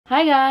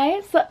Hi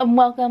guys,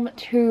 welcome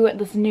to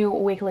this new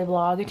weekly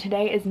vlog.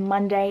 Today is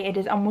Monday. It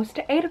is almost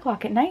 8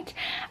 o'clock at night.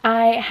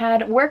 I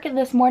had work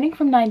this morning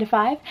from 9 to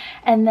 5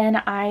 and then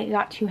I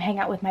got to hang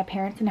out with my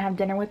parents and have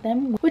dinner with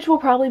them, which will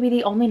probably be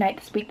the only night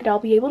this week that I'll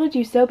be able to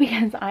do so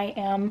because I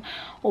am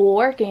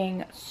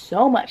working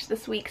so much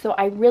this week. So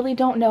I really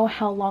don't know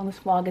how long this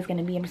vlog is going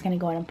to be. I'm just going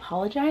to go ahead and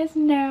apologize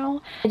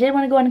now. I did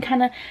want to go ahead and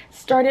kind of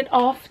start it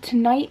off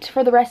tonight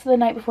for the rest of the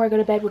night before I go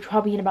to bed, which will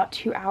probably be in about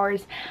 2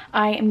 hours.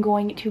 I am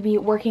going to be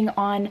working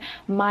on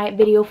my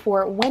video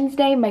for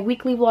Wednesday. My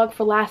weekly vlog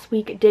for last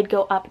week did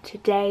go up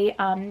today,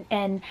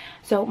 and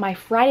so my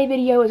Friday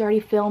video is already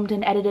filmed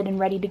and edited and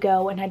ready to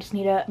go, and I just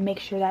need to make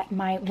sure that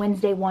my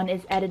Wednesday one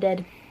is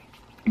edited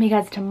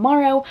because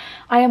tomorrow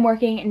I am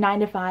working 9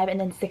 to 5 and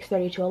then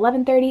 6:30 to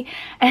 11:30,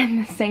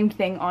 and the same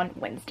thing on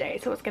Wednesday.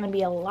 So it's going to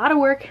be a lot of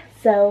work.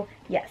 So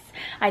yes,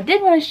 I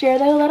did want to share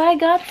though that I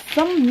got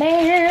some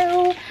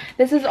mail.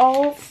 This is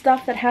all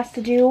stuff that has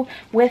to do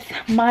with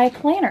my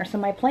planner. So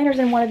my planner's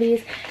in one of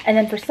these, and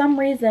then for some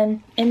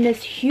reason in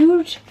this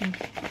huge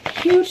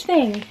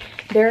thing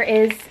there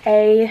is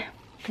a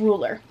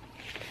ruler.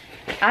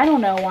 I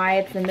don't know why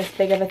it's in this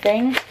big of a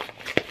thing,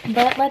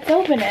 but let's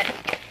open it.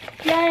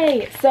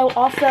 Yay! So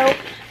also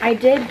I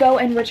did go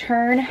and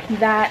return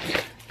that,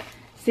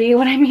 see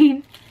what I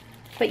mean?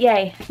 But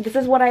yay, this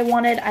is what I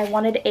wanted. I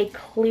wanted a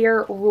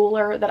clear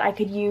ruler that I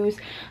could use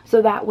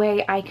so that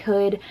way I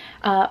could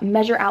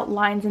measure out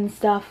lines and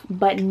stuff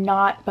but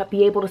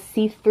be able to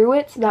see through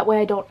it, so that way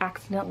I don't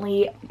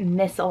accidentally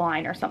miss a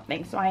line or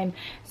something. So I'm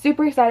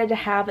super excited to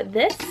have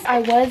this. I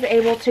was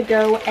able to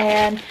go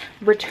and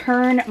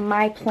return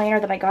my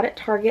planner that I got at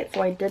Target,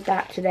 so I did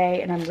that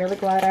today and I'm really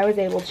glad I was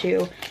able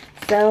to.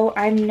 So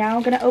I'm now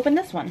going to open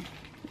this one,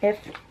 if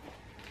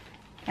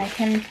I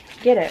can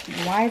get it.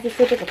 Why is it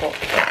so difficult?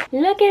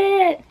 Look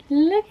at it!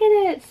 Look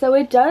at it! So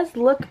it does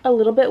look a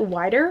little bit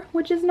wider,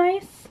 which is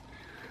nice.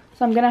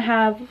 So I'm going to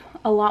have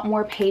a lot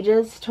more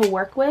pages to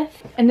work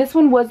with. And this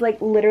one was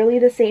like literally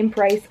the same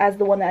price as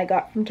the one that I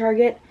got from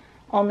Target,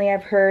 only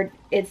I've heard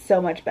it's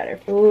so much better.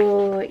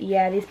 Ooh,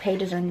 yeah, these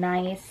pages are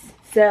nice.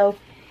 So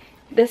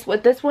this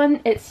one,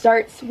 it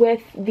starts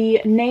with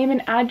the name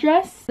and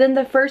address. Then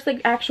the first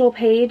like actual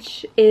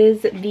page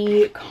is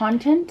the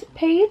content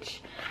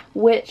page,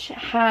 which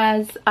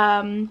has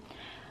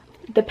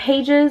the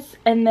pages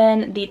and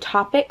then the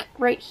topic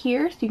right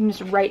here, so you can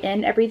just write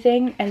in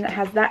everything, and it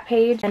has that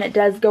page. And it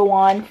does go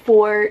on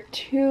for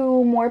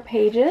 2 more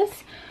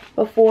pages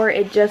before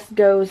it just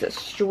goes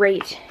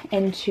straight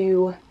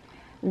into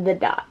the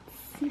dots.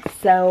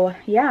 So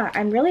yeah,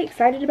 I'm really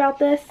excited about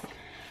this.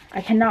 I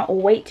cannot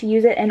wait to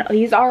use it. And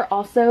these are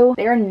also,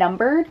 they're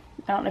numbered.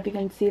 I don't know if you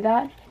can see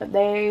that, but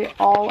they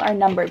all are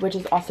numbered, which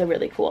is also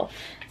really cool.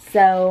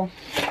 So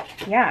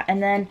yeah,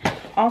 and then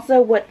also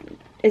what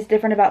is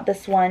different about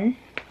this one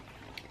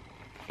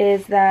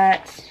is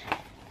that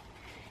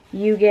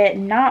you get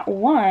not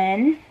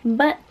 1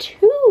 but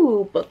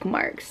 2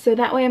 bookmarks. So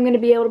that way I'm going to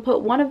be able to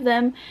put one of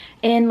them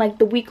in like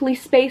the weekly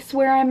space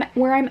where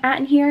I'm at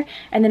in here,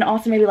 and then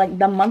also maybe like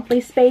the monthly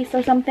space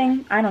or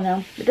something. I don't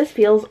know, but this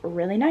feels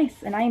really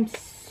nice and I am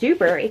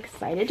super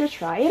excited to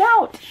try it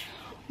out.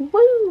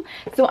 Woo!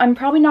 So I'm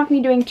probably not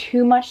going to be doing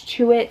too much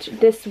to it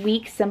this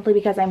week, simply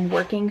because I'm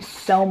working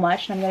so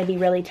much and I'm going to be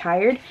really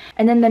tired.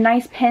 And then the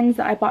nice pins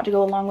that I bought to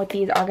go along with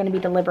these are going to be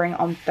delivering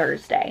on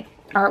Thursday,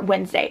 or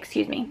Wednesday,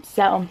 excuse me.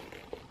 So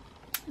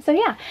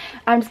yeah,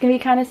 I'm just going to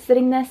be kind of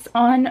sitting this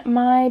on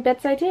my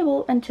bedside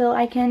table until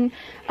I can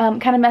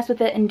kind of mess with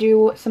it and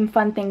do some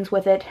fun things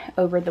with it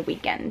over the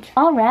weekend.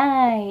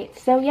 Alright,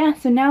 so yeah,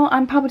 so now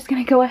I'm probably just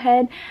going to go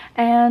ahead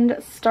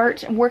and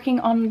start working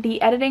on the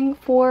editing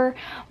for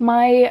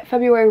my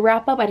February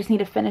wrap-up. I just need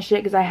to finish it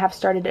because I have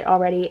started it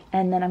already,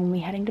 and then I'm going to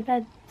be heading to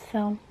bed.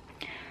 So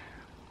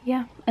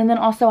yeah, and then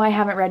also I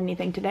haven't read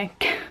anything today.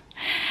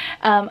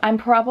 I'm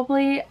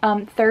probably,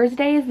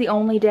 Thursday is the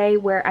only day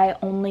where I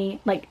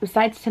only, like,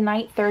 besides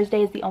tonight,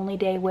 Thursday is the only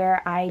day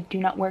where I do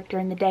not work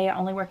during the day. I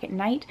only work at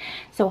night.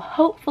 So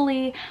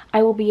hopefully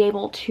I will be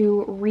able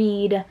to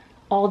read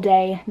all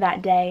day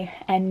that day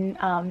and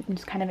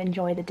just kind of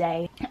enjoy the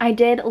day. I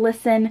did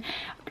listen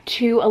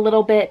to a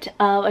little bit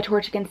of A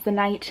Torch Against the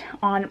Night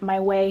on my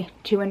way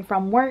to and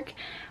from work.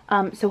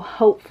 So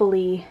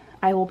hopefully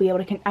I will be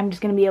able to, I'm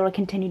just going to be able to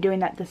continue doing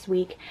that this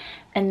week.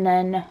 And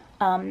then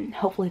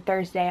hopefully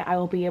Thursday I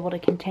will be able to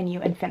continue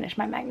and finish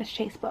my Magnus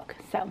Chase book.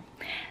 So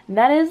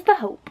that is the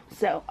hope.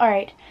 So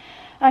alright,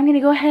 I'm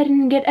gonna go ahead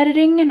and get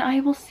editing, and I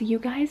will see you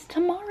guys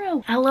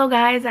tomorrow. Hello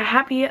guys,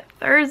 happy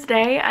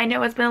Thursday. I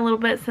know it's been a little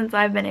bit since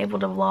I've been able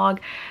to vlog.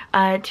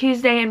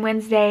 Tuesday and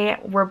Wednesday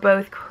were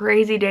both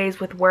crazy days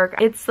with work.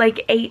 It's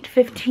like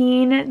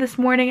 8:15 this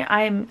morning.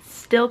 I am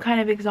still kind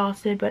of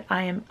exhausted, but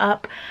I am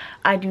up.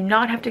 I do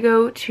not have to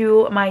go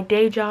to my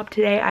day job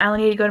today. I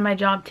only need to go to my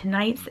job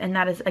tonight, and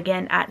that is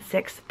again at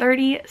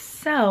 6:30.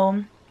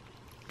 So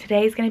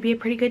today is going to be a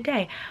pretty good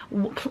day.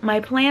 My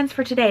plans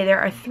for today, there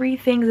are 3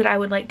 things that I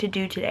would like to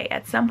do today.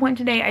 At some point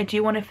today, I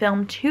do want to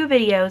film 2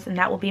 videos, and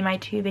that will be my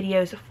 2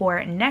 videos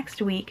for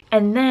next week.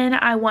 And then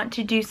I want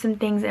to do some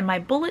things in my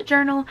bullet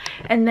journal,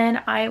 and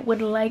then I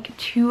would like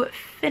to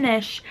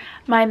finish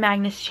my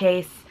Magnus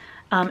Chase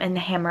and the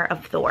Hammer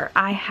of Thor.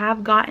 I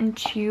have gotten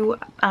to,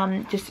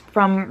 just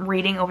from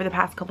reading over the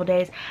past couple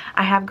days,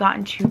 I have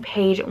gotten to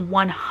page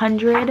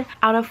 100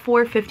 out of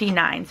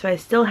 459. So I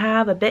still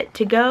have a bit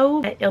to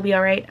go. It'll be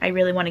all right. I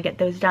really want to get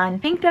those done. I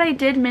think that I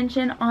did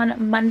mention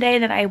on Monday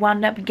that I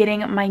wound up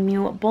getting my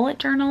new bullet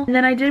journal. And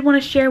then I did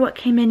want to share what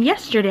came in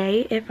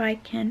yesterday, if I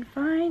can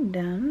find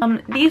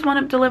them. These wound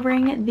up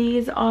delivering.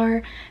 These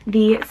are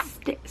the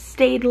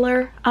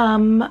Staedtler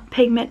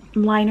pigment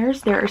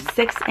liners. There are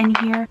 6 in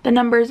here. The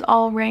numbers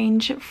all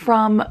range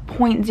from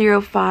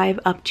 0.05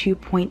 up to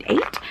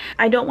 0.8.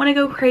 I don't want to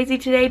go crazy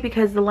today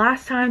because the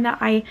last time that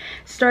I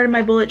started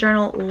my bullet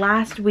journal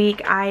last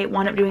week, I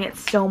wound up doing it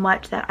so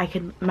much that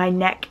my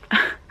neck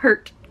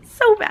hurt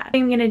so bad. What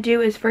I'm gonna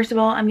do is, first of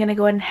all, I'm gonna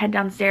go ahead and head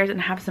downstairs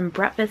and have some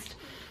breakfast.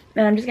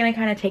 And I'm just gonna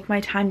kind of take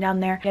my time down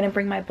there. I'm gonna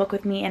bring my book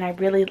with me, and I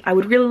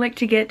would really like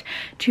to get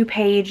to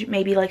page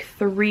maybe like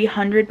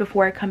 300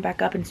 before I come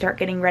back up and start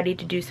getting ready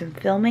to do some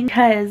filming,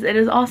 because it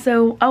is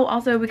also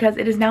because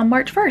it is now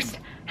March 1st.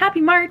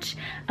 Happy March!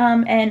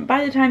 And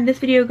by the time this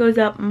video goes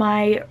up,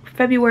 my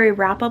February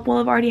wrap-up will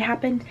have already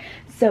happened.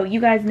 So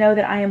you guys know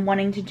that I am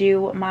wanting to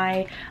do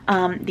my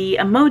the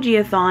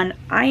Emojiathon.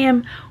 I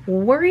am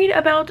worried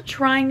about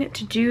trying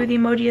to do the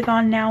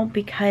Emojiathon now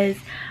because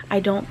I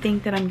don't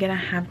think that I'm gonna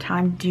have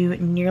time to do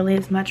nearly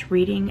as much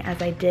reading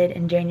as I did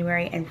in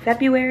January and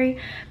February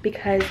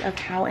because of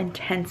how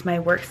intense my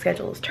work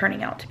schedule is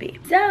turning out to be.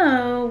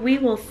 So we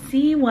will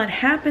see what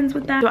happens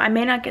with that. So I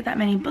may not get that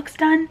many books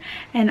done,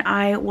 and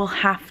I will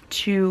have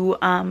to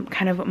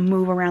kind of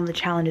move around the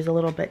challenges a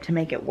little bit to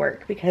make it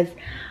work, because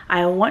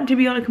I want to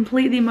be able to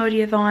complete the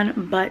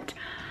Emojiathon, but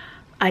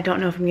I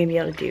don't know if I'm gonna be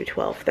able to do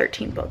 12,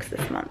 13 books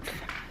this month,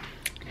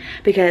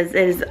 because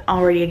it is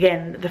already,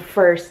 again, the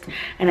 1st,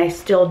 and I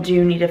still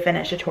do need to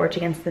finish A Torch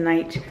Against the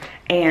Night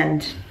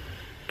and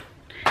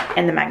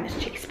the Magnus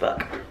Chase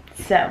book.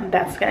 So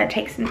that's gonna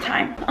take some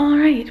time. All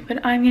right,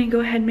 but I'm gonna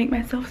go ahead and make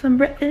myself some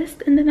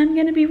breakfast, and then I'm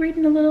gonna be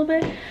reading a little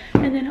bit,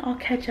 and then I'll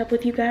catch up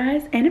with you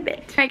guys in a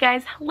bit. All right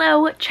guys,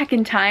 hello,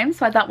 check-in time.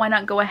 So I thought, why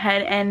not go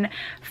ahead and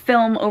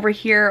film over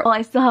here. Well,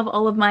 I still have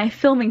all of my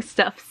filming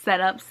stuff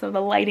set up, so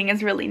the lighting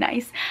is really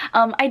nice.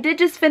 I did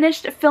just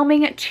finish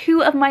filming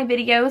 2 of my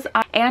videos,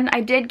 and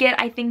I did get,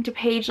 I think, to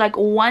page like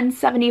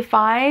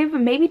 175,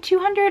 maybe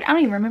 200. I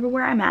don't even remember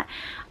where I'm at.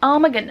 Oh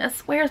my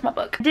goodness, where's my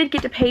book? I did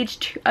get to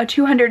page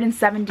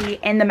 270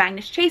 in the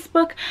Magnus Chase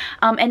book,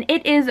 and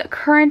it is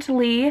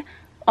currently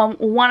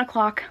 1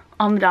 o'clock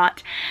on the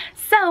dot.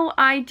 So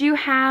I do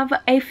have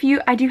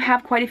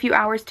quite a few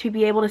hours to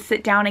be able to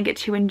sit down and get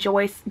to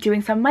enjoy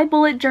doing some of my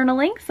bullet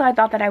journaling. So I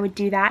thought that I would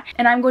do that.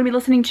 And I'm going to be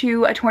listening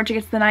to A Torch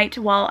Against the Night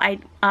while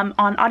on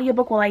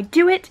audiobook while I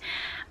do it.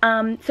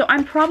 So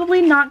I'm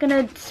probably not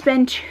gonna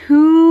spend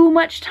too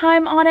much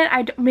time on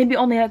it. Maybe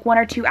only like 1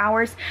 or 2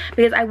 hours,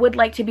 because I would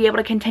like to be able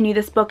to continue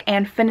this book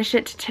and finish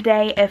it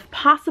today if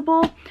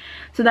possible.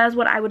 So that is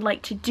what I would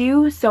like to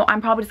do. So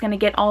I'm probably just gonna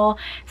get all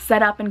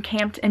set up and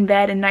camped in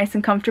bed and nice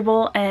and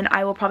comfortable, and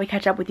I will probably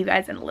catch up with you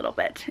guys in a little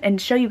bit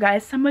and show you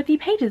guys some of the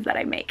pages that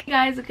I make. Hey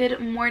guys, good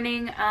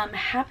morning.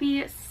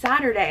 Happy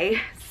Saturday.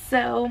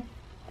 So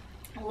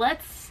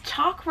let's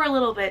talk for a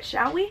little bit,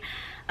 shall we?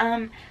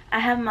 I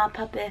have my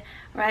puppy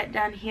right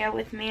down here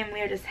with me, and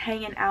we are just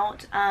hanging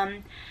out.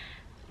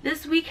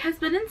 This week has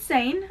been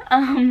insane.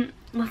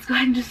 Let's go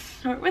ahead and just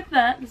start with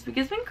that. This week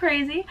has been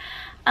crazy.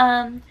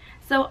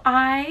 So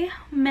I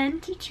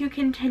meant to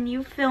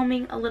continue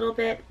filming a little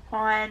bit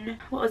on,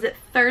 what was it,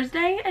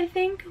 Thursday, I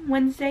think?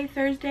 Wednesday,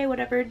 Thursday,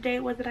 whatever day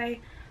it was that I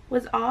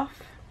was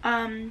off.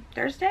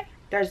 Thursday?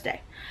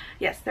 Thursday.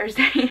 Yes,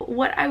 Thursday.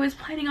 What I was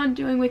planning on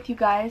doing with you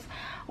guys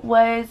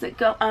was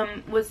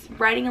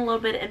writing a little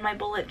bit in my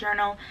bullet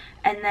journal,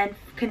 and then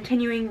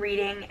continuing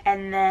reading,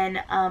 and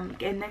then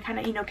kind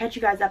of, you know, catch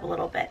you guys up a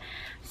little bit.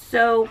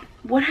 So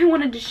what I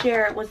wanted to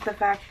share was the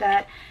fact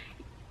that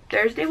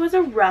Thursday was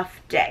a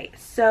rough day.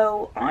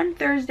 So on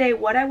Thursday,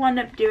 what I wound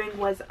up doing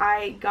was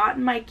I got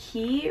my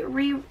key I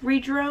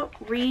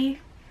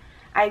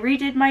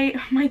redid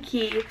my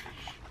key,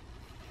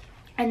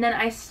 and then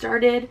I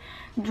started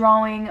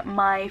drawing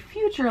my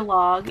future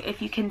log,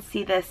 if you can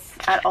see this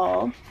at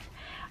all.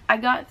 I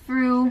got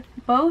through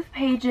both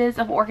pages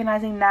of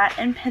organizing that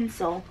in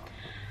pencil,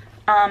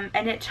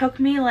 and it took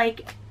me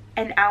like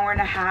an hour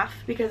and a half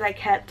because I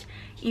kept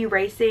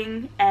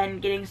erasing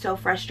and getting so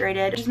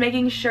frustrated, just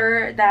making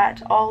sure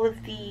that all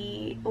of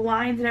the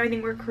lines and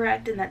everything were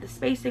correct and that the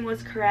spacing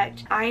was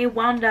correct. I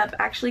wound up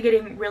actually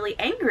getting really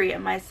angry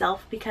at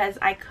myself because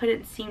I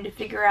couldn't seem to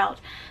figure out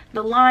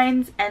the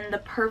lines and the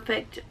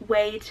perfect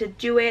way to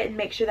do it and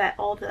make sure that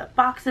all the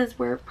boxes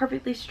were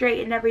perfectly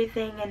straight and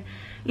everything, and,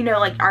 you know,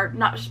 like, are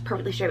not just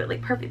perfectly straight but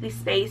like perfectly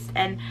spaced.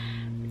 And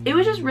it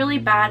was just really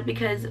bad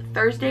because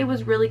Thursday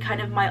was really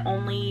kind of my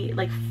only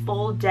like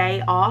full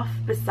day off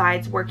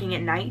besides working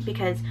at night,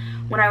 because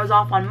when I was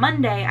off on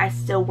Monday I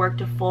still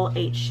worked a full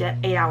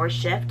 8-hour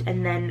shift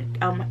and then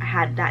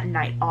had that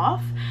night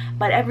off,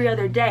 but every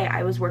other day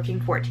I was working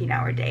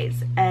 14-hour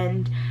days.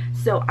 And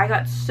so I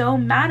got so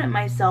mad at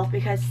myself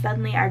because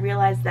suddenly I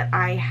realized that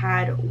I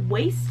had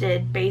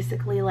wasted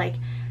basically like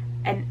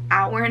an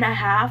hour and a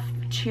half,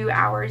 2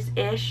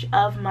 hours-ish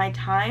of my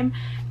time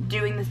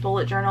doing this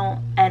bullet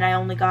journal, and I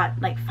only got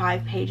like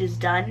 5 pages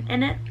done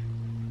in it.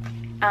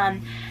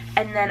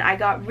 And then I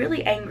got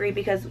really angry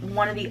because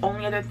one of the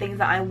only other things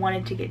that I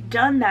wanted to get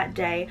done that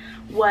day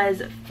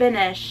was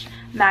finish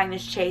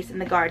Magnus Chase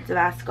and the Guards of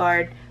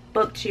Asgard,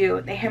 Book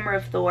 2, The Hammer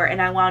of Thor,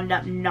 and I wound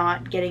up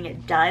not getting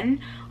it done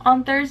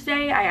on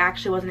Thursday. I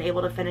actually wasn't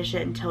able to finish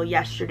it until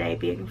yesterday,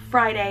 being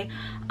Friday,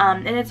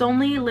 and it's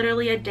only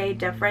literally a day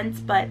difference,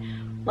 but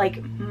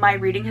like my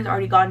reading has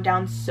already gone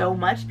down so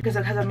much because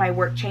of my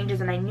work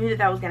changes, and I knew that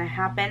that was going to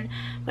happen,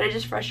 but it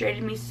just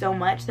frustrated me so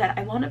much that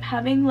I wound up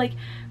having like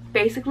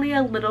basically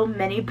a little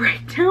mini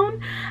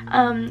breakdown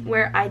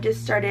where I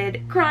just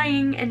started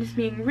crying and just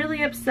being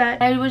really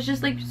upset. I was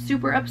just like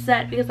super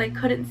upset because I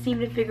couldn't seem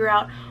to figure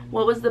out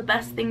what was the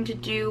best thing to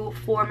do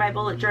for my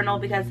bullet journal,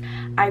 because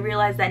I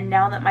realized that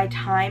now that my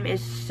time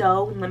is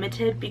so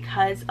limited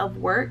because of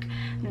work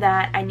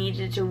that I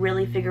needed to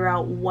really figure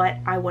out what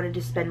I wanted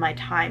to spend my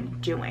time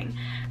doing.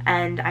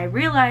 And I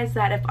realized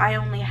that if I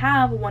only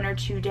have 1 or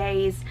 2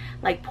 days,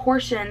 like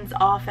portions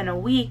off in a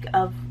week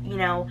of, you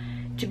know,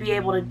 to be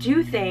able to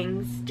do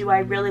things, do I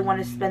really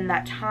want to spend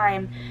that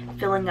time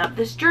filling up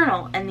this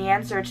journal? And the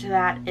answer to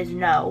that is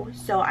no.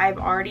 So I've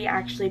already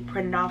actually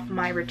printed off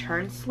my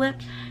return slip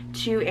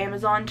to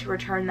Amazon to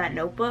return that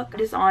notebook. I'm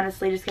just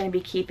honestly just going to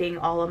be keeping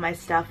all of my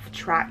stuff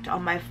tracked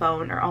on my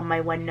phone or on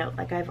my OneNote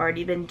like I've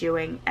already been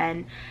doing.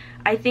 And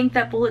I think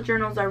that bullet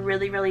journals are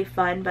really, really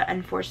fun, but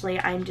unfortunately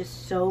I'm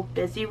just so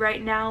busy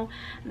right now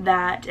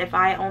that if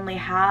I only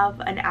have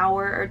an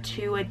hour or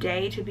 2 a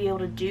day to be able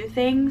to do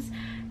things,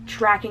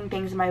 tracking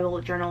things in my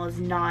bullet journal is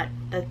not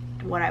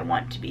what I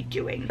want to be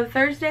doing. So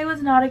Thursday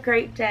was not a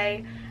great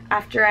day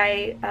after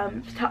I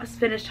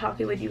finished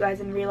talking with you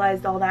guys and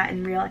realized all that,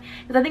 and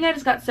because I think I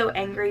just got so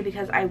angry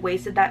because I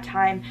wasted that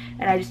time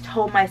and I just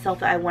told myself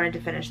that I wanted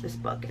to finish this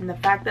book, and the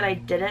fact that I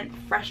didn't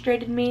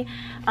frustrated me,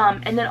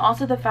 and then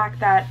also the fact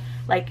that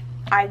like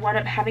I wound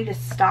up having to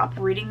stop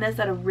reading this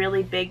at a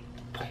really big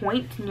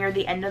point near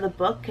the end of the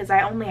book because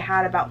I only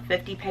had about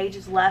 50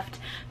 pages left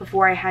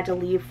before I had to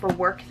leave for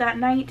work that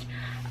night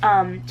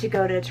to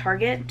go to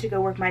Target to go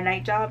work my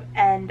night job,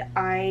 and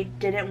I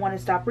didn't want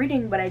to stop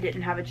reading, but I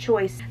didn't have a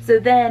choice. So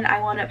then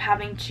I wound up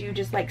having to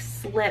just like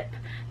slip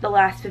the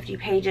last 50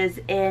 pages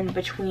in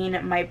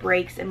between my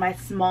breaks and my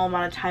small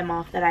amount of time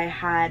off that I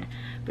had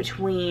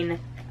between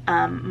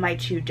my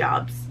 2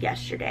 jobs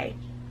yesterday,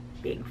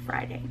 being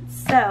Friday.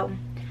 So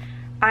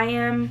I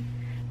am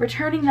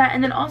returning that,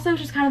 and then also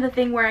just kind of the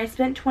thing where I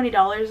spent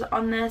 $20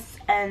 on this,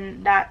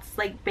 and that's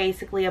like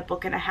basically a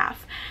book and a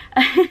half.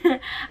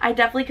 I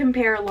definitely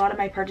compare a lot of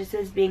my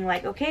purchases being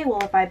like, okay,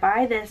 well if I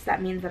buy this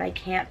that means that I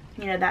can't,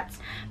 you know, that's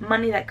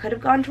money that could have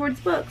gone towards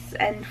books,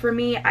 and for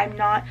me I'm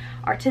not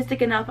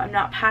artistic enough, I'm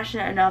not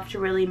passionate enough to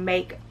really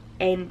make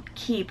and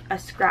keep a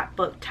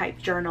scrapbook type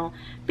journal,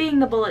 being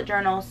the bullet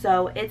journal.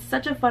 So it's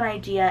such a fun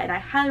idea, and I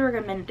highly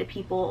recommend it to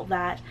people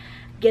that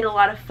get a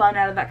lot of fun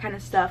out of that kind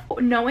of stuff.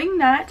 Knowing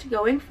that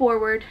going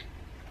forward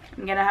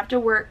I'm gonna have to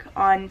work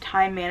on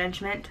time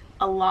management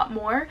a lot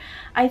more.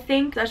 I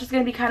think that's just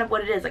gonna be kind of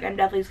what it is. Like I'm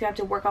definitely just gonna have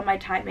to work on my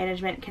time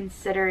management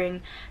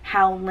considering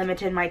how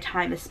limited my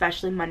time,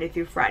 especially Monday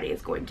through Friday,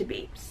 is going to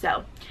be.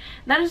 So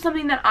that is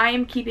something that I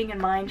am keeping in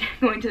mind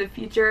going to the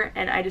future,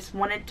 and I just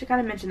wanted to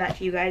kind of mention that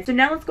to you guys. So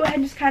now let's go ahead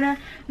and just kind of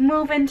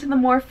move into the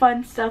more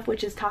fun stuff,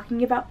 which is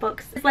talking about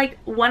books. It's like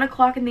 1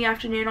 o'clock in the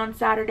afternoon on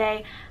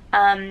Saturday.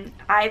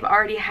 I've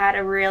already had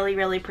a really,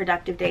 really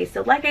productive day.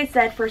 So like I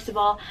said, first of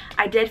all,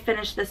 I did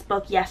finish this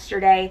book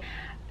yesterday.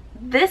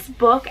 This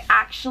book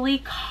actually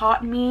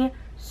caught me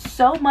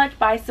so much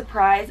by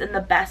surprise in the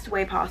best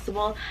way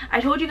possible.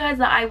 I told you guys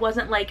that I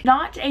wasn't like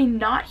not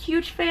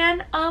huge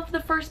fan of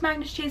the first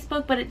Magnus Chase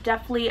book, but it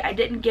definitely, I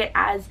didn't get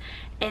as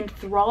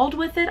enthralled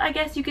with it, I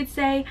guess you could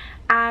say,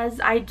 as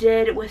I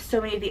did with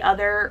so many of the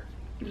other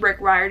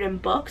Rick Riordan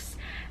books.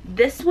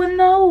 This one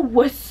though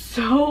was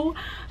so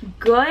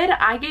good.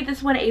 I gave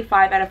this one a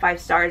 5 out of 5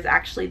 stars.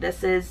 Actually,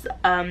 this is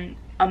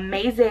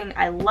amazing.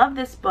 I love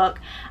this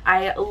book.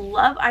 I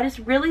just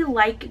really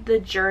like the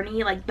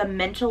journey, like the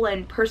mental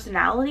and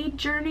personality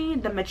journey,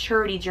 the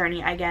maturity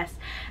journey, I guess,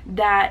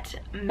 that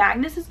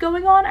Magnus is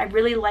going on. I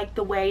really like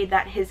the way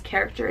that his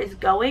character is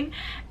going.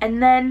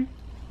 And then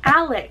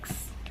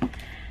Alex,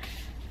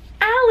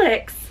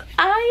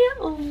 I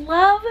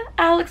love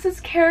Alex's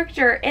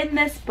character in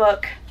this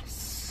book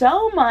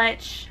so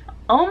much.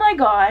 Oh my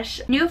gosh.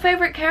 New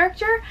favorite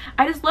character?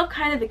 I just love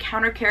kind of the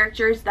counter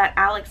characters that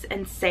Alex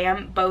and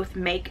Sam both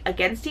make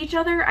against each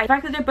other. The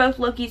fact that they're both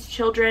Loki's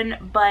children,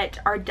 but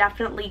are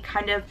definitely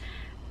kind of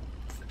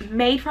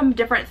made from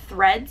different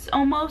threads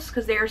almost,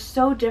 because they are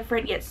so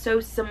different yet so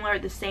similar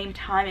at the same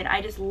time, and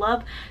I just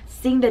love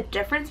seeing the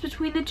difference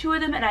between the two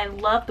of them, and I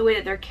love the way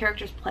that their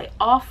characters play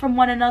off from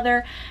one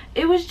another.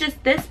 It was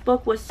just, this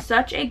book was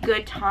such a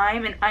good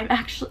time, and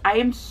I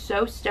am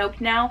so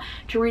stoked now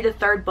to read the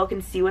third book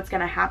and see what's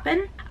going to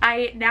happen.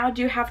 I now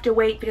do have to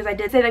wait, because I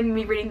did say that I'm going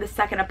to be reading the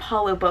second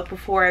Apollo book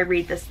before I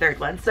read this third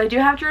one, so I do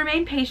have to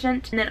remain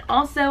patient. And then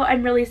also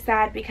I'm really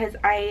sad because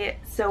I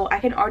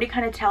can already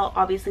kind of tell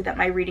obviously that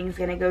my reading is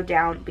going to go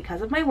down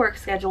because of my work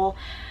schedule,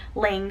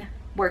 whatever.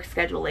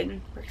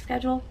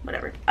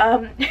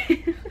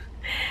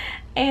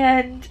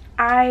 And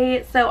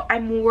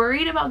I'm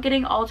worried about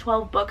getting all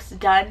 12 books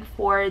done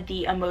for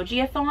the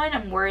Emojiathon.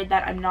 I'm worried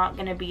that I'm not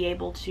going to be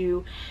able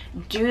to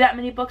do that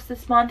many books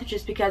this month,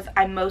 just because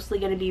I'm mostly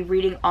going to be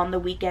reading on the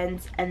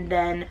weekends and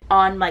then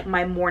on like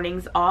my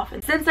mornings off.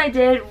 And since I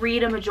did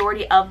read a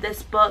majority of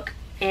this book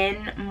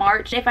in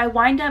March, if I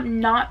wind up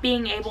not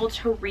being able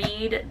to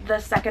read the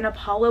second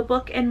Apollo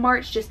book in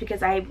March, just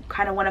because I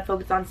kind of want to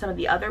focus on some of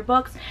the other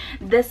books,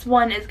 this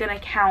one is going to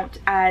count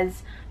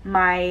as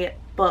my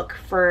book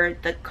for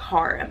the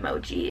car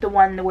emoji, the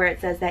one where it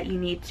says that you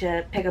need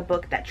to pick a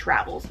book that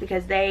travels,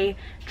 because they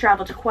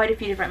travel to quite a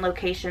few different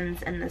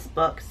locations in this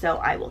book, so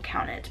I will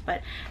count it.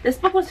 But this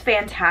book was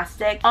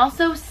fantastic.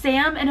 Also,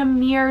 Sam and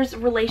Amir's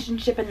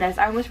relationship in this,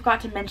 I almost forgot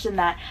to mention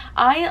that.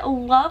 I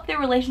love their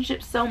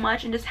relationship so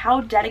much and just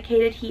how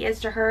dedicated he is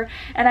to her,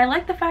 and I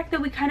like the fact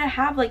that we kind of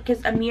have, like,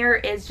 because Amir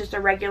is just a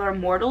regular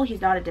mortal,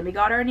 he's not a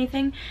demigod or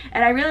anything,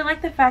 and I really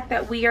like the fact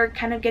that we are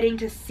kind of getting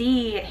to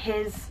see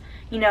his,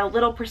 you know,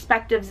 little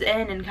perspectives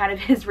in and kind of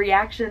his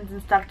reactions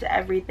and stuff to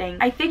everything.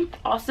 I think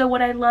also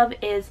what I love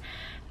is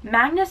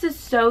Magnus is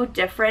so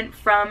different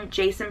from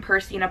Jason,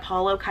 Percy, and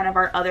Apollo, kind of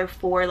our other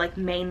four like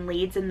main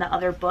leads in the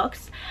other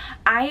books.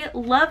 I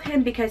love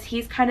him because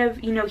he's kind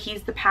of, you know,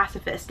 he's the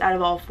pacifist out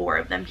of all four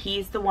of them.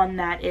 He's the one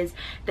that is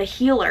the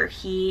healer.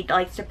 He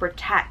likes to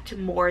protect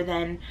more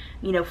than,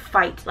 you know,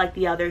 fight like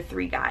the other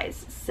three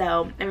guys.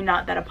 So, I mean,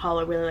 not that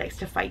Apollo really likes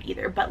to fight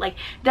either, but like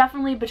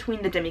definitely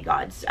between the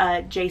demigods,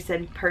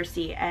 Jason,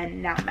 Percy,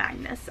 and now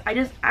Magnus.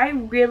 I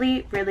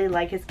really, really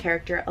like his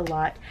character a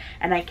lot,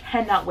 and I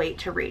cannot wait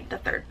to read the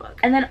third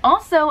book. And then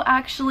also,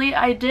 actually,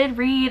 I did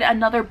read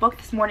another book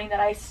this morning that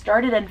I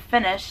started and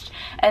finished,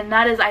 and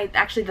that is,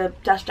 actually the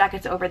dust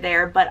jacket's over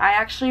there, but I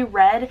actually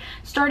read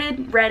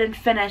and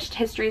finished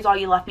History Is All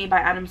You Left Me by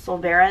Adam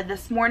Silvera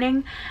this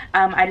morning.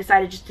 I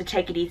decided just to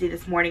take it easy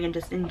this morning and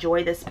just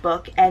enjoy this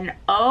book, and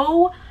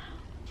oh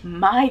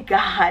my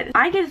god,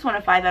 I gave this one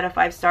a 5 out of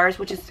 5 stars,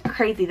 which is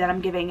crazy that I'm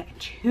giving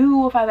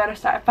two 5 out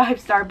of 5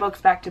 star books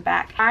back to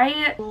back.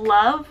 I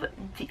love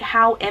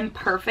how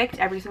imperfect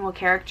every single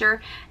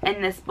character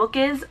in this book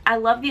is. I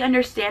love the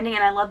understanding,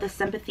 and I love the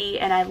sympathy,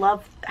 and I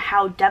love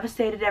how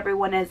devastated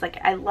everyone is. Like,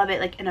 I love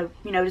it, like, in a,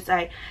 you know, just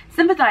I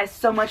sympathize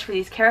so much for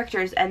these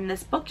characters, and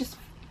this book just,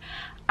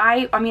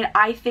 I mean,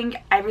 I think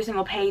every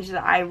single page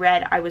that I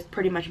read, I was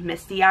pretty much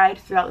misty-eyed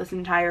throughout this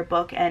entire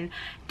book, and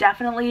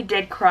definitely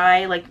did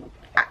cry, like,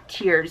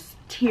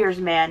 tears,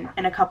 man,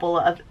 in a couple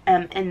of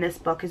in this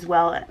book as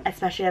well,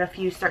 especially at a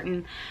few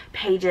certain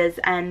pages.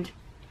 And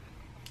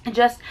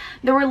just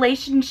the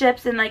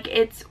relationships, and like,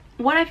 it's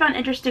what I found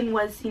interesting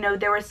was, you know,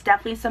 there was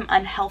definitely some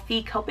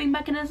unhealthy coping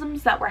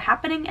mechanisms that were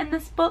happening in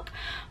this book,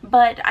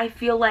 but I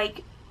feel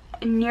like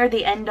near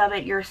the end of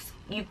it,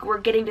 we're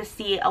getting to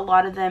see a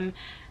lot of them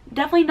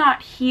definitely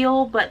not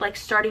heal, but like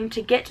starting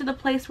to get to the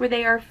place where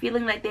they are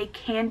feeling like they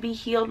can be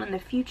healed in the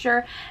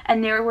future,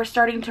 and they were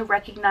starting to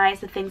recognize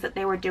the things that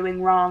they were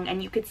doing wrong,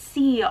 and you could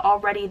see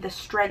already the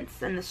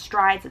strengths and the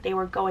strides that they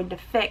were going to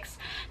fix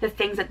the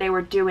things that they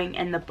were doing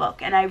in the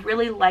book. And I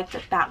really liked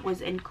that that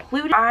was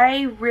included.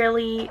 I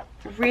really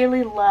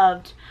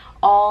loved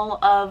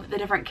all of the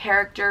different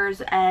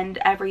characters and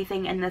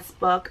everything in this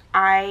book.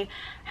 I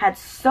had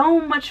so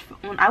much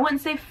fun. I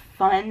wouldn't say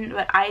fun,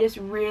 but I just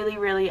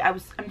really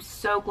I'm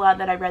so glad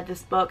that I read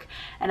this book,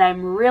 and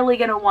I'm really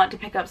gonna want to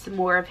pick up some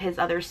more of his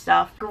other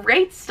stuff.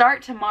 Great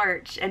start to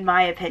March, in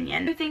my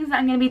opinion. Other things that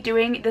I'm gonna be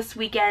doing this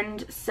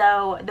weekend.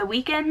 So the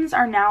weekends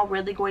are now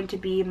really going to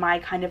be my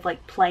kind of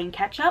like playing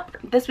catch up.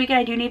 This weekend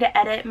I do need to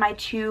edit my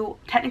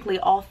technically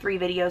all 3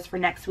 videos for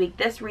next week.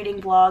 This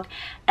reading vlog,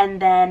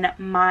 and then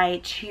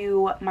my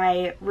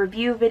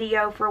review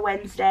video for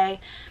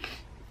Wednesday,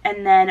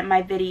 and then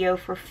my video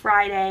for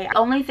Friday. The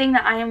only thing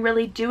that I am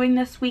really doing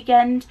this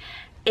weekend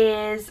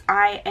is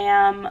I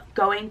am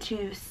going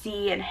to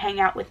see and hang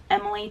out with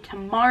Emily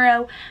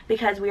tomorrow,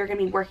 because we are going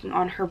to be working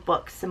on her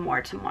book some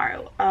more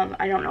tomorrow.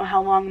 I don't know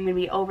how long I'm going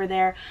to be over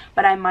there,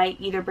 but I might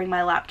either bring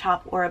my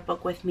laptop or a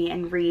book with me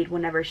and read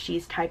whenever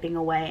she's typing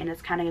away, and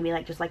it's kind of going to be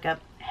like just like a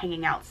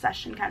hanging out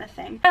session kind of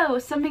thing. Oh,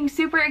 something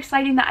super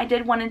exciting that I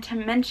did wanted to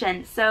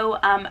mention. So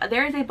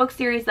there is a book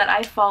series that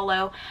I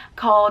follow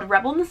called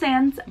Rebel in the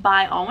Sands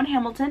by Alwyn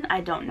Hamilton.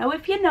 I don't know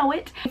if you know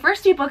it. The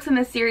first 2 books in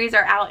this series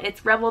are out.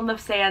 It's Rebel in the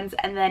Sands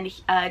and then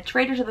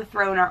Traitors of the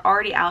Throne are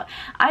already out.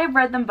 I have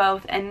read them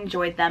both and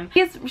enjoyed them.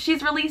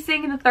 She's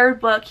releasing the 3rd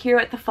book here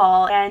at the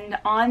fall, and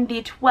on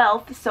the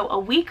 12th, so a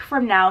week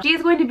from now,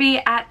 she's going to be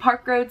at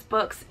Park Roads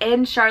Books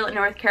in Charlotte,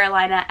 North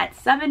Carolina at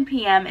 7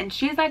 p.m. and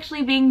she's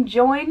actually being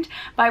joined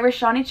by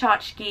Roshani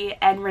Chachki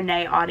and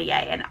Renee Audier,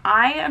 and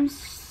I am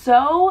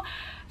so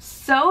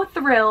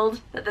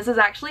thrilled that this is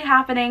actually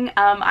happening.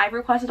 I've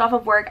requested off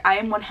of work. I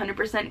am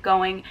 100%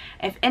 going.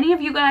 If any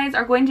of you guys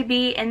are going to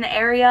be in the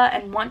area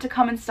and want to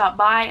come and stop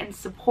by and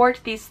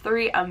support these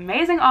 3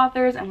 amazing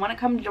authors and want to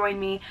come join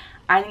me,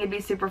 I think it'd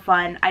be super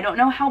fun. I don't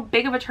know how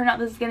big of a turnout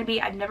this is going to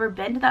be. I've never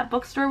been to that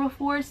bookstore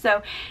before,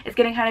 so it's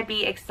going to kind of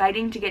be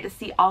exciting to get to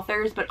see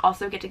authors but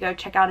also get to go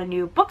check out a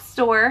new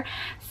bookstore.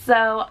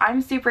 So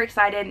I'm super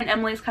excited, and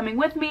Emily's coming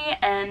with me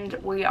and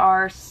we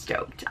are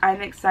stoked. I'm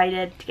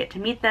excited to get to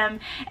meet them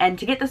and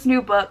to get this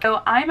new book.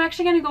 So I'm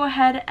actually going to go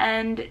ahead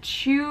and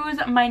choose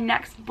my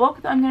next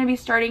book that I'm going to be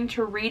starting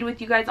to read with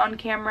you guys on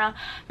camera,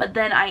 but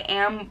then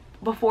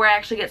before I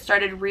actually get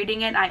started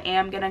reading it, I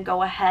am going to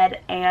go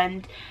ahead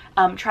and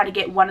try to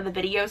get one of the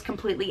videos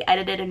completely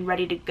edited and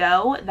ready to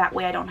go. That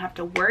way I don't have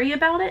to worry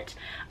about it.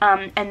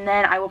 And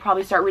then I will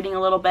probably start reading a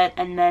little bit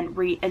and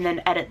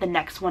then edit the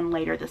next one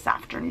later this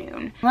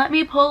afternoon. Let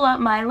me pull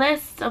up my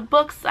list of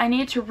books I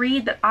need to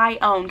read that I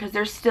own, because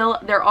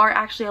there are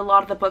actually a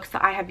lot of the books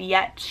that I have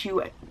yet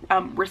to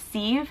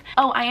receive.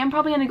 Oh, I am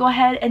probably going to go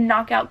ahead and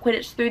knock out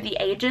Quidditch Through the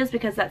Ages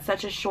because that's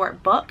such a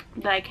short book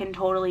that I can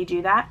totally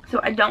do that. So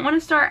I don't want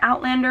to start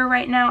Outlander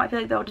right now. I feel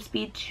like that would just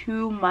be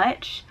too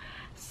much.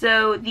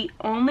 So the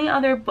only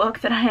other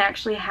book that I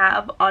actually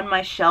have on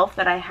my shelf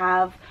that I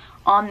have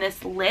on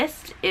this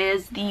list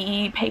is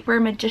the Paper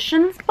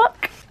Magicians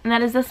book. And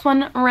that is this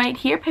one right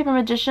here, Paper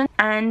Magician.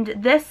 And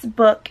this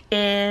book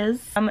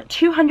is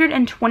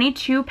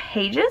 222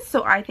 pages,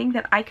 so I think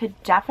that I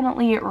could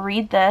definitely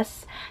read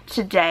this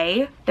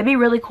today. That'd be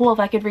really cool if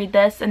I could read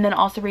this and then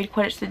also read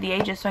Quidditch Through the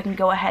Ages, so I can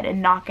go ahead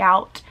and knock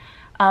out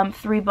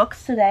 3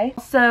 books today.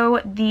 So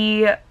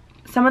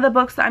some of the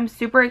books that I'm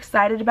super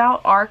excited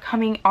about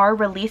are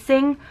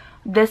releasing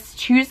this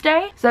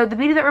Tuesday. So The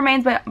Beauty That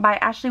Remains by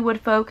Ashley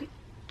Woodfolk,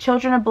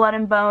 Children of Blood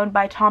and Bone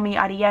by Tommy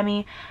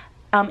Adeyemi,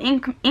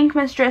 Ink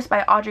Mistress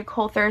by Audrey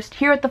Coulthurst,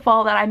 Here at the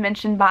Fall that I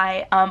mentioned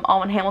by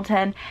Alwyn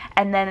Hamilton,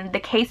 and then The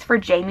Case for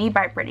Jamie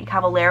by Brittany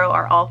Cavallaro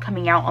are all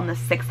coming out on the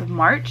 6th of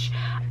March.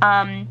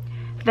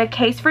 The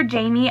Case for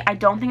Jamie, I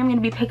don't think I'm going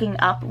to be picking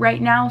up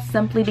right now,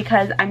 simply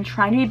because I'm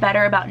trying to be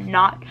better about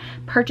not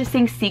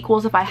purchasing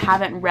sequels if I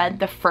haven't read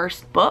the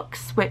first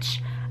books,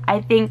 which I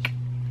think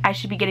I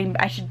should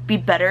be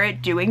better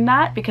at doing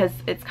that, because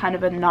it's kind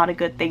of not a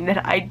good thing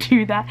that I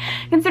do that,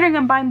 considering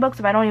I'm buying books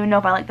if I don't even know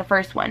if I like the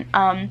first one.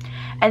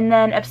 And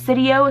then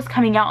Obsidio is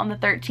coming out on the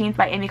 13th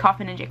by Amy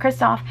Kaufman and Jay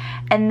Kristoff,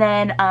 and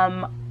then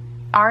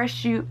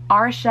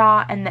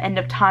Arisha and the End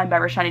of Time by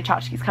Roshani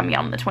Chachki is coming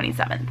out on the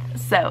 27th.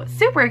 So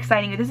super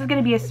exciting. This is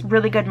going to be a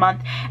really good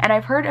month, and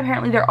I've heard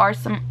apparently there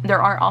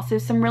are also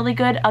some really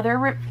good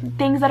other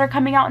things that are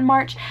coming out in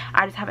March.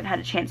 I just haven't had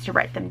a chance to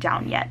write them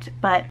down yet,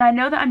 but I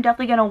know that I'm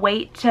definitely going to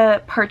wait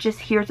to purchase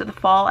Here's at the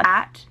Fall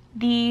at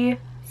the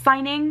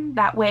signing.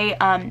 That way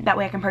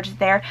I can purchase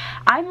there.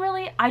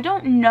 I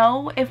don't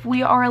know if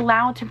we are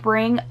allowed to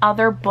bring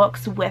other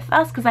books with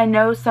us, because I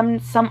know some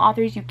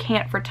authors you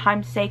can't for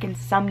time's sake, and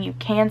some you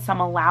can,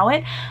 some allow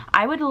it.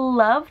 I would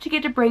love to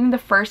get to bring the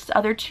first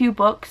other 2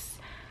 books.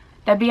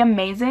 That'd be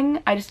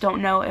amazing. I just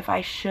don't know if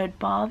I should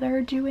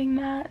bother doing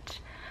that.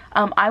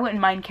 I wouldn't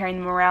mind carrying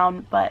them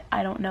around, but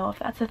I don't know if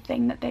that's a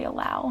thing that they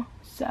allow.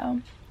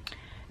 So it'd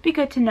be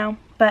good to know.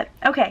 But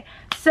okay,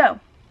 so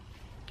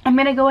I'm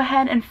gonna go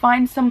ahead and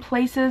find some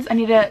places. I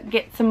need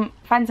to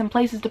find some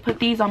places to put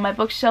these on my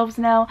bookshelves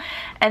now,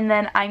 and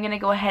then I'm gonna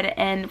go ahead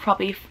and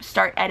probably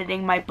start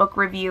editing my book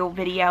review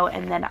video,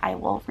 and then I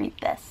will read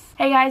this.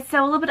 Hey guys,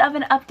 so a little bit of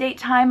an update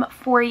time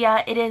for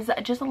ya. It is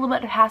just a little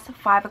bit past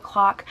 5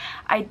 o'clock.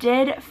 I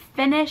did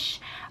finish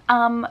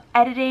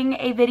editing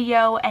a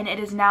video, and it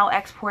is now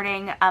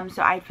exporting.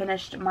 So I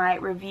finished my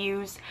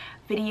reviews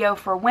video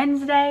for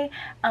Wednesday,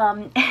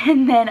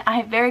 and then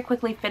I very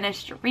quickly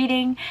finished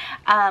reading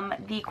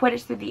the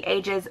Quidditch Through the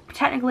Ages,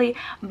 technically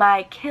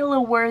by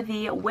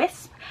Killiworthy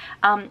Wisp.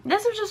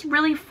 This was just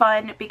really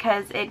fun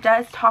because it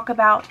does talk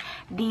about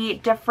the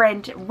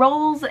different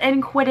roles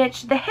in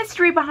Quidditch, the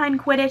history behind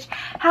Quidditch,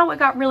 how it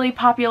got really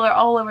popular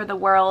all over the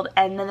world,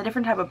 and then the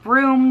different type of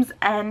brooms,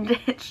 and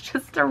it's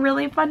just a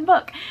really fun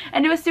book.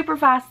 And it was super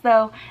fast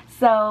though,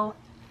 so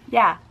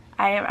yeah,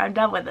 I'm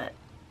done with it.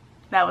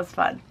 That was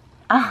fun.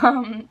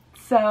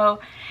 So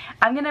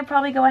I'm gonna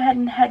probably go ahead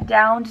and head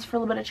down just for a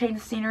little bit of change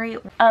of scenery,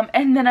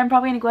 and then I'm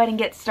probably gonna go ahead and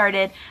get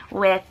started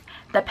with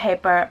the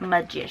Paper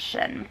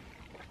Magician.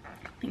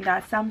 I think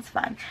that sounds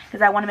fun,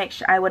 because I want to make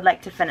sure, I would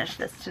like to finish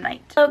this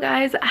tonight. Hello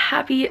guys,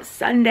 happy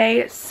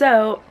Sunday.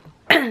 So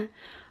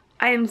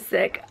I am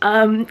sick.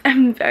 I'm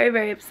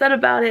very upset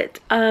about it,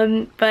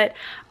 but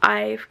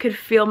I could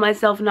feel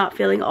myself not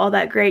feeling all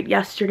that great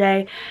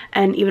yesterday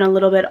and even a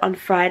little bit on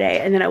Friday,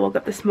 and then I woke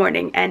up this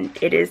morning and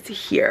it is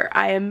here.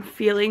 I am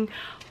feeling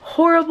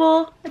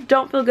horrible. I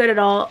don't feel good at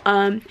all,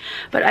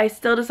 but I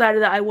still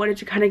decided that I wanted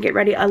to kind of get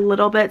ready a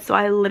little bit, so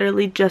I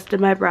literally just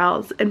did my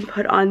brows and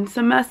put on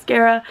some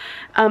mascara,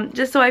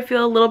 just so I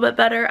feel a little bit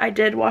better. I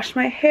did wash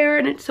my hair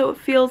and so it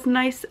feels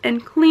nice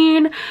and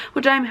clean,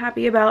 which I'm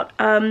happy about.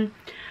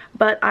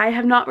 But I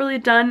have not really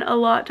done a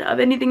lot of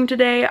anything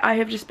today. I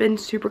have just been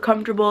super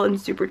comfortable and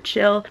super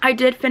chill. I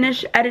did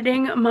finish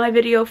editing my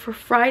video for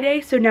Friday,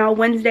 so now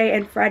Wednesday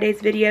and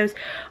Friday's videos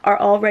are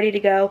all ready to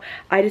go.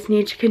 I just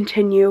need to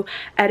continue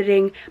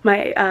editing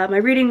my my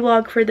reading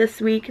vlog for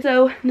this week.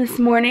 So this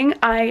morning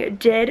I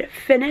did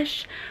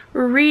finish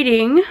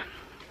reading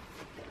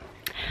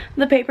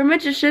The Paper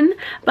Magician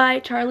by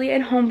Charlie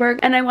and Holmberg,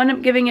 and I wound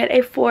up giving it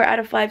a 4 out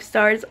of 5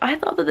 stars. I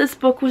thought that this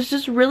book was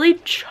just really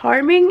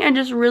charming and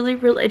just really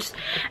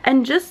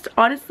and just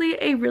honestly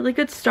a really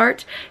good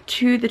start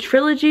to the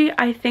trilogy.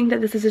 I think that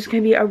this is just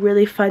going to be a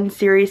really fun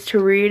series to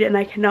read, and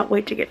I cannot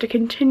wait to get to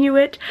continue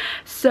it.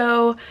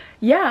 So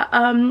yeah,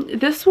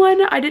 this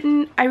one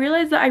I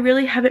realized that I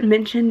really haven't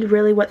mentioned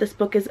really what this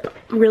book is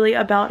really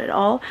about at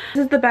all.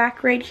 This is the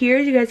back right here.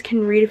 You guys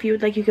can read if you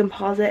would like. You can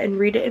pause it and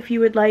read it if you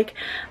would like.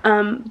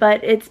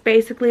 But it's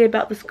basically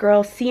about this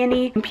girl,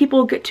 Sienny.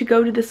 People get to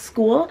go to this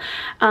school,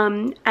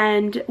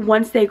 and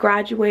once they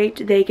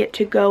graduate, they get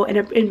to go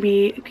and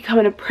become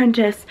an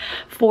apprentice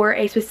for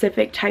a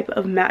specific type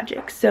of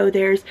magic. So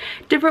there's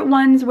different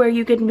ones where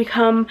you can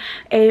become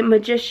a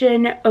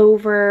magician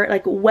over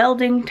like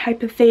welding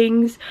type of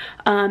things.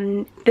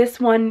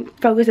 This one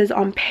focuses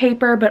on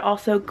paper, but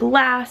also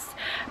glass,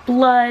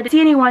 blood.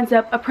 Sienny winds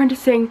up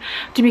apprenticing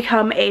to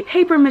become a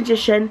paper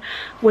magician,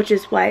 which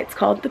is why it's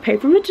called The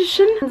Paper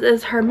Magician.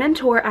 As her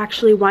mentor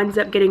actually winds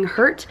up getting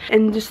hurt,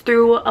 and just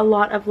through a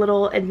lot of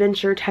little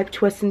adventure type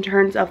twists and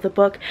turns of the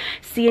book,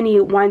 Sienny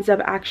winds up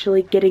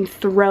actually getting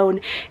thrown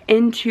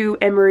into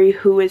Emery,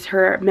 who is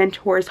her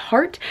mentor's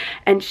heart,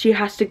 and she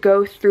has to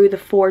go through the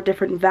 4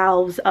 different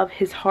valves of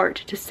his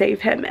heart to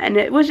save him. And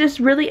it was just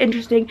really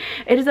interesting.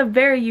 It is a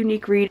very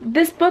unique read.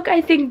 This book I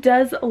think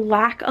does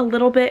lack a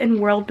little bit in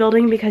world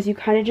building, because you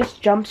kind of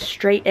just jump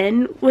straight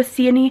in with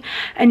Sienny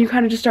and you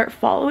kind of just start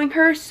following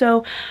her.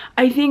 So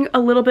I think a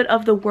little bit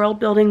of the world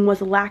building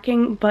was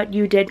lacking, but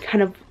you did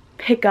kind of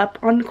pick up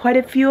on quite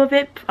a few of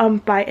it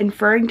by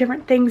inferring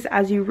different things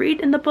as you read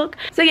in the book.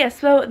 So yes,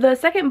 so the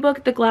second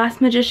book, The Glass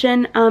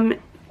Magician,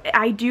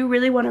 I do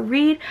really want to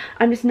read.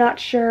 I'm just not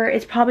sure.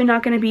 It's probably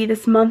not going to be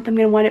this month. I'm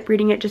going to wind up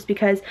reading it just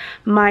because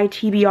my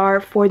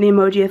TBR for the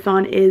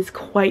Emojiathon is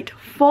quite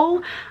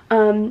full.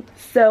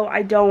 So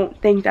I don't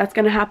think that's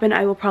going to happen.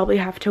 I will probably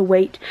have to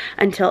wait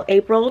until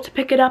April to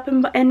pick it up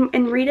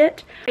and read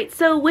it. Right,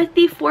 so with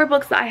the 4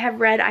 books that I have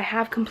read, I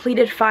have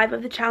completed 5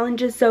 of the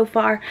challenges so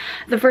far.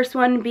 The first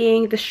one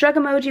being the shrug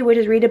emoji, which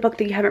is read a book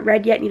that you haven't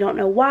read yet and you don't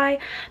know why.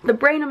 The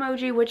brain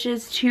emoji, which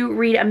is to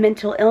read a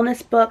mental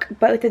illness book.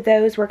 Both of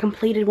those were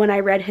completed when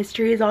I read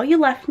History Is All You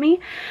Left Me.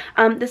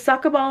 The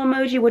soccer ball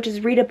emoji, which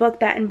is read a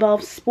book that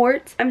involves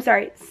sports. I'm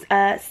sorry,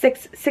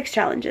 6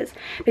 challenges.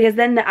 Because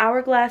then the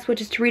hourglass,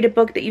 which is to read a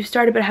book that you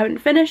started but haven't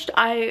finished.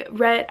 I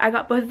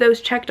got both of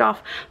those checked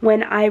off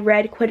when I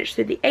read Quidditch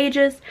Through the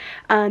Ages.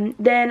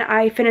 Then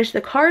I finished the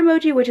car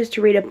emoji, which is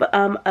to read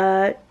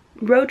a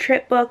road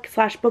trip book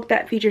 / book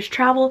that features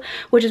travel,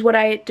 which is what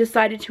I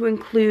decided to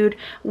include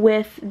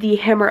with The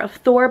Hammer of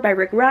Thor by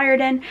Rick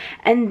Riordan.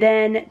 And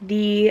then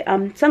the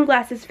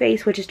sunglasses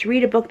face, which is to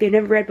read a book they've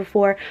never read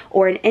before,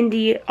 or an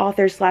indie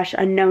author /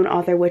 unknown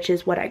author, which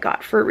is what I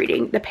got for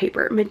reading The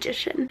Paper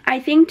Magician. I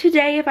think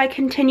today, if I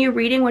continue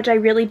reading, which I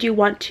really do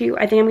want to,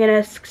 I think I'm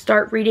gonna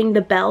start reading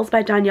The Bells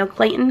by Danielle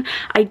Clayton.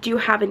 I do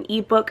have an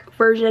ebook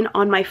version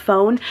on my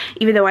phone,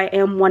 even though I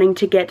am wanting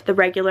to get the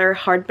regular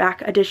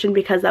hardback edition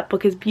because that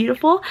book is beautiful.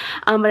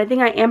 But I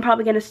think I am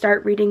probably going to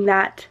start reading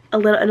that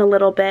in a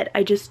little bit.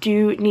 I just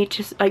do need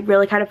to like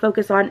really kind of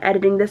focus on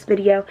editing this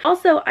video.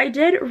 Also, I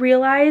did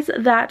realize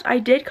that I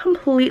did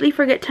completely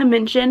forget to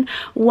mention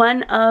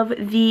one of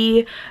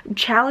the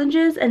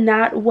challenges, and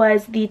that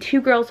was the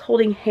 2 girls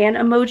holding hand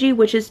emoji,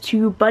 which is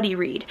to buddy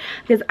read,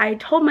 because I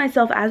told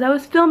myself as I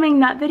was filming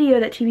that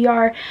video, that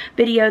TBR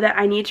video, that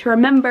I need to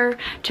remember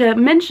to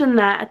mention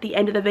that at the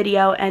end of the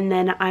video, and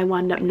then I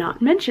wound up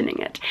not mentioning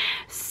it.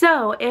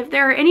 So if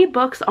there are any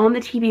books on the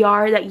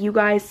TBR that you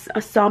guys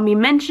saw me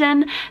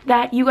mention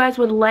that you guys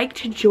would like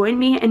to join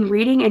me in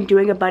reading and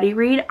doing a buddy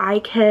read, we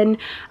can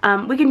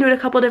do it a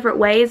couple different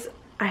ways.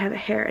 I have a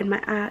hair in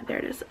my eye, there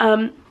it is.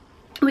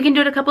 we can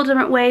do it a couple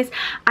different ways.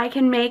 I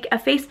can make a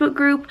Facebook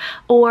group,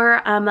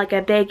 or like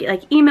a big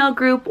like email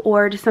group,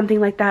 or just something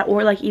like that,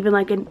 or like even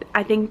like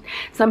I think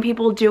some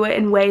people do it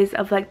in ways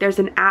of like there's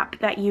an app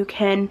that you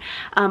can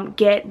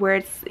get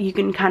where you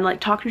can kind of like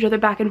talk to each other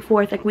back and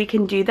forth. Like we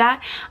can do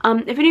that.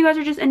 If any of you guys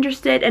are just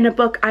interested in a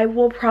book, I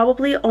will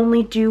probably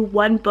only do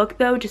one book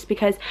though, just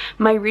because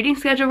my reading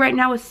schedule right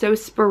now is so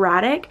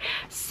sporadic,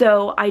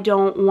 so I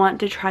don't want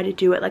to try to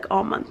do it like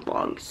all month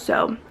long.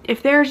 So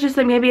if there's just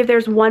like maybe if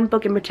there's one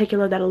book in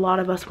particular that a lot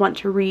of us want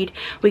to read,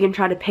 we can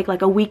try to pick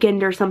like a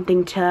weekend or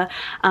something to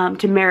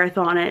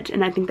marathon it,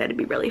 and I think that'd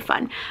be really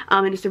fun,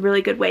 and it's a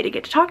really good way to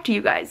get to talk to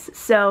you guys.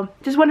 So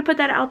just want to put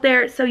that out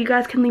there so you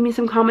guys can leave me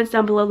some comments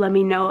down below. Let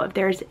me know if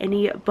there's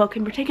any book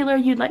in particular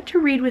you'd like to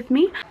read with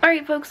me.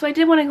 Alright folks, so I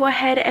did want to go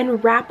ahead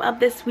and wrap up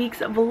this week's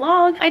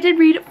vlog. I did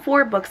read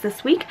 4 books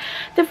this week.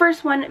 The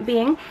first one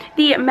being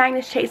The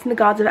Magnus Chase and the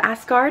Gods of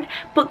Asgard,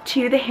 book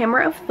 2, The Hammer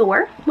of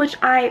Thor, which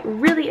I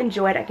really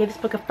enjoyed. I gave this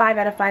book a 5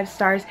 out of 5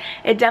 stars.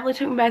 It definitely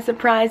took me by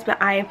surprise,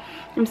 but I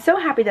am so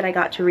happy that I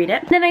got to read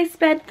it. Then I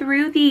sped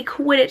through the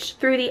Quidditch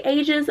Through the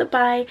Ages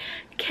by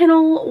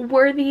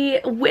Kenilworthy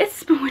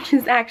Wisp, which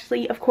is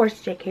actually, of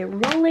course, J.K.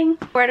 Rowling.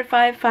 4 out of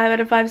 5, 5 out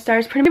of 5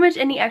 stars. Pretty much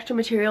any extra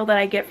material that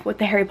I get with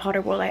the Harry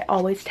Potter world, I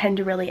always tend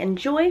to really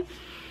enjoy.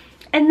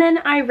 And then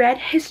I read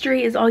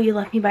History Is All You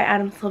Left Me by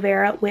Adam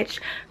Silvera, which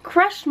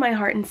crushed my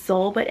heart and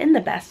soul, but in the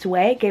best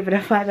way. Gave it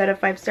a 5 out of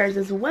 5 stars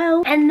as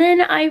well. And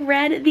then I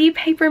read The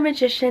Paper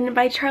Magician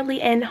by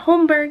Charlie N.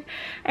 Holmberg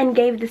and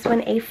gave this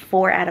one a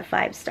 4 out of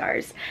 5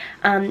 stars.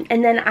 And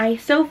then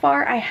so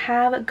far I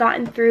have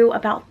gotten through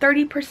about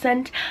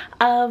 30%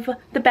 of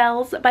The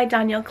Bells by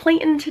Danielle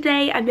Clayton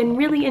today. I've been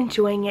really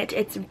enjoying it.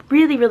 It's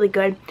really, really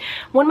good.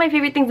 One of my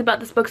favorite things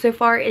about this book so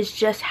far is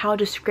just how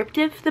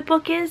descriptive the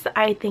book is.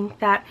 I think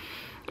that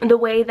the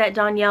way that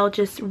Danielle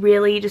just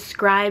really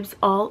describes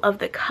all of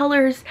the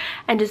colors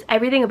and just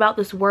everything about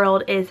this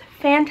world is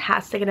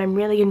fantastic, and I'm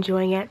really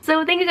enjoying it.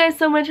 So thank you guys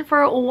so much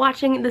for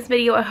watching this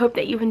video. I hope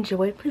that you've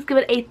enjoyed. Please give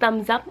it a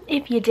thumbs up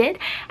if you did,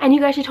 and you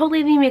guys should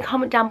totally leave me a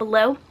comment down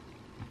below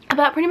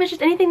about pretty much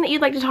just anything that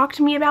you'd like to talk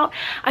to me about.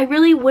 I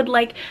really would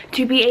like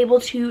to be able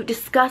to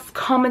discuss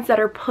comments that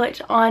are put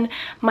on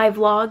my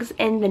vlogs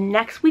in the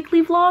next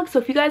weekly vlog. So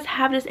if you guys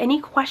have just any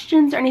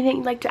questions or anything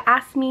you'd like to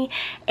ask me,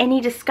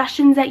 any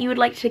discussions that you would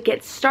like to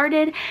get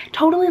started,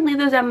 totally leave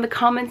those down in the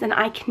comments, and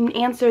I can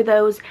answer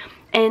those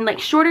in like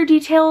shorter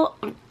detail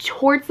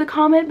towards the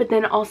comment, but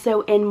then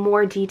also in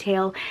more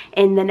detail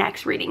in the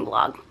next reading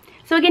vlog.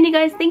 So again, you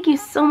guys, thank you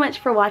so much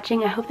for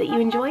watching. I hope that you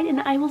enjoyed, and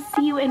I will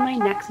see you in my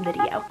next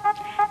video.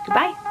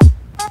 Goodbye.